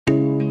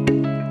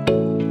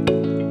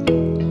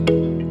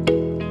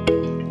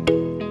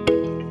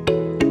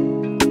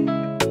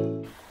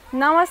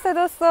नमस्ते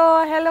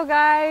दोस्तों, hello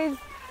guys.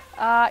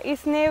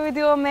 इस नए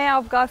वीडियो में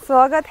आपका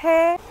स्वागत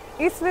है।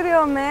 इस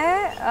वीडियो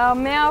में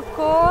मैं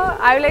आपको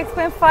I will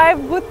explain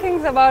 5 good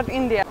things about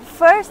India.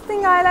 First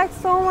thing I like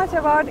so much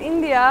about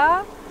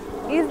India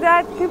is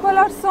that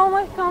people are so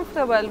much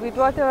comfortable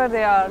with whatever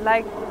they are.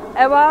 Like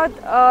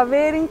about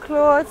wearing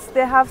clothes,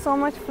 they have so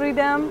much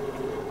freedom.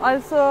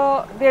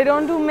 Also, they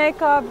don't do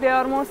makeup, they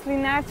are mostly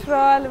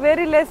natural.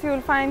 Very less you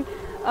will find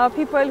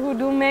people who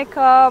do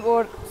makeup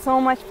or so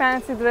much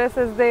fancy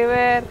dresses they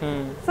wear.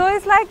 So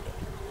it's like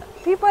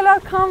people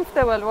are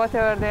comfortable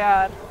whatever they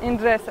are in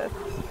dresses.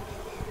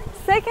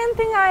 Second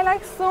thing I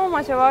like so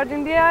much about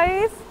India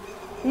is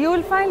you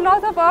will find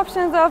lot of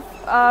options of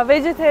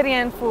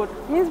vegetarian food.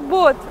 Means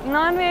both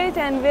non-veg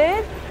and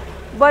veg,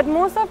 but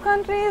most of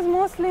countries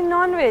mostly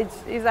non-veg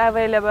is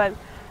available.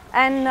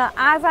 And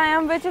as I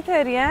am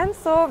vegetarian,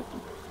 so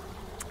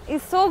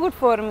it's so good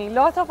for me.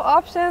 Lots of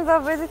options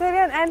of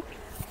vegetarian, and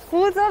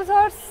foods also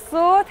are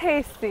so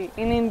tasty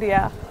in India.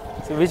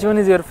 So which one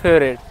is your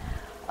favorite?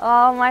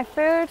 My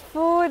favorite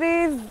food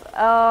is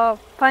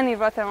paneer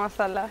butter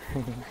masala.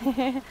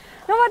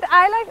 No, but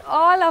I like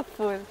all of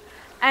food,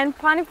 and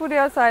pani puri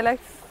also I like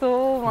so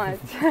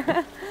much.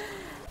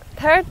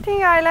 Third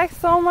thing I like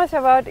so much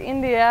about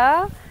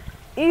India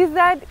is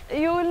that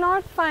you will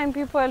not find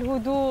people who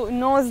do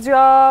nose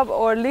job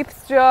or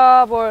lips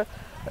job or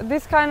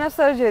this kind of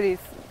surgeries.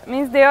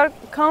 Means they are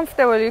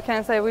comfortable, you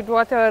can say, with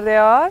whatever they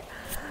are.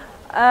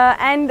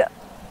 And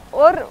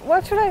or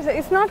what should I say,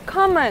 it's not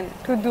common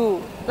to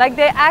do, like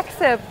they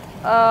accept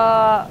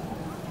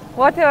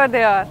whatever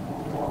they are.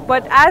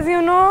 But as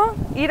you know,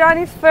 Iran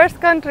is first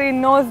country in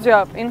nose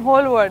job in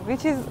whole world,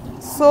 which is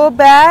so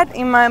bad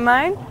in my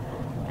mind.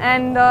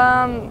 And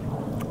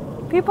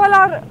people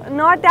are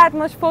not that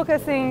much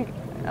focusing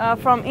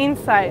from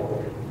inside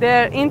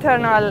their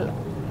internal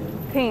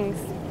things.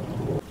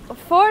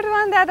 Fourth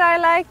one that I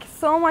like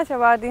so much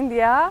about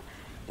India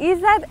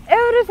is that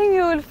everything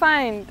you will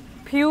find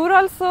pure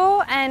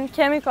also and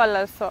chemical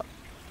also.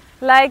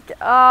 Like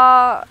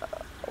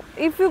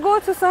if you go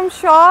to some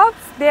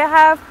shops, they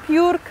have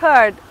pure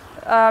curd,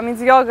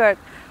 means yogurt,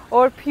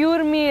 or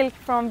pure milk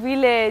from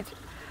village.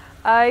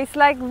 It's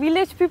like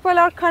village people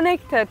are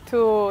connected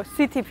to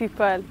city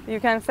people, you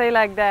can say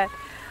like that.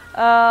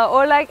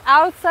 Or like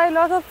outside,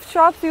 lot of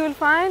shops you will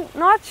find,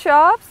 not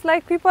shops,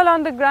 like people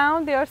on the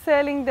ground, they are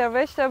selling their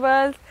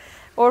vegetables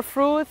or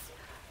fruits,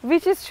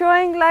 which is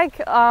showing like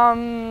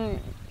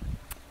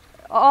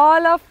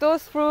all of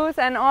those fruits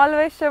and all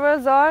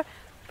vegetables are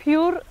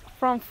pure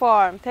from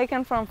farm,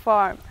 taken from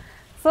farm.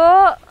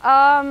 So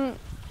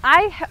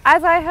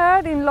as I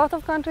heard, in lot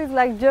of countries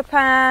like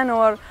Japan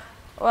or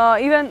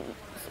even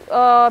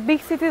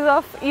big cities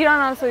of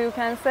Iran also, you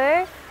can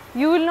say,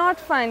 you will not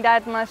find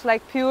that much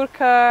like pure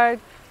curd,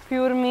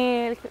 pure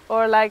milk,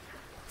 or like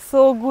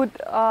so good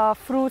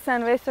fruits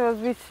and vegetables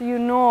which you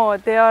know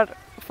they are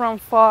from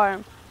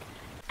farm.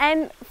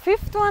 And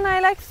fifth one I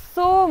like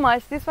so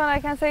much, this one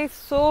I can say is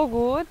so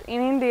good in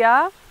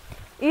India,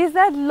 is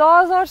that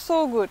laws are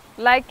so good.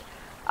 Like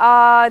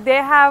they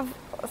have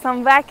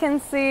some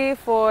vacancy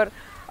for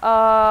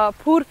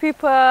poor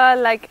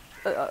people, like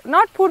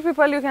not poor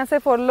people, you can say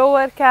for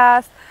lower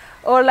caste,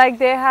 or like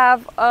they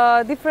have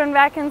different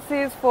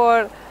vacancies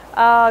for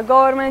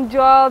government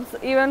jobs,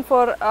 even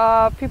for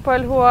people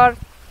who are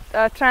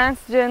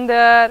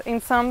transgender in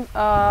some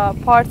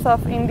parts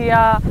of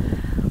India,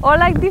 or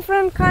like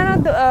different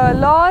kind of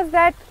laws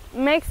that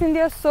makes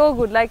India so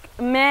good. Like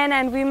men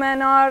and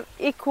women are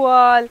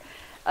equal,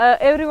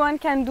 everyone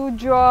can do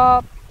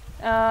job.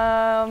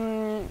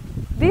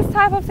 These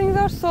type of things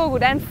are so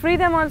good. And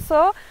freedom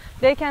also,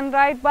 they can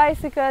ride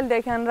bicycle,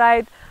 they can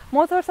ride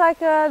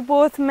motorcycle,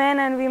 both men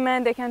and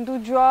women, they can do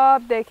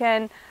job, they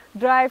can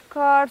drive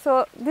car.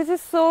 So this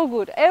is so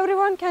good,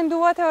 everyone can do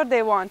whatever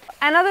they want.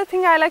 Another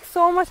thing I like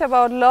so much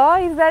about law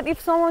is that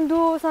if someone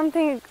do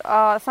something,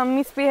 some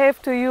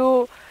misbehave to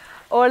you,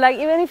 or like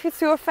even if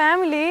it's your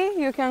family,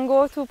 you can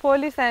go to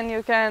police and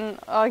you can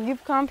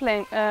give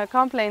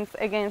complaints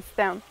against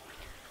them.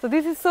 So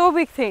this is so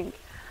big thing.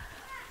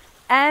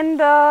 And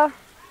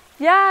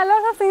yeah, a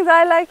lot of things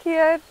I like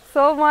here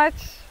so much.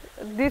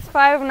 These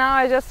 5 now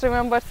I just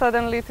remembered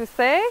suddenly to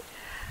say.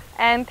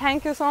 And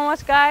thank you so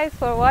much guys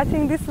for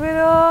watching this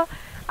video.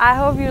 I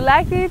hope you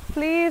liked it.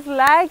 Please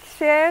like,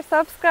 share,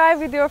 subscribe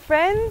with your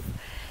friends,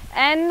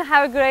 and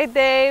have a great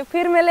day.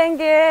 फिर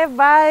मिलेंगे.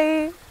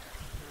 Bye.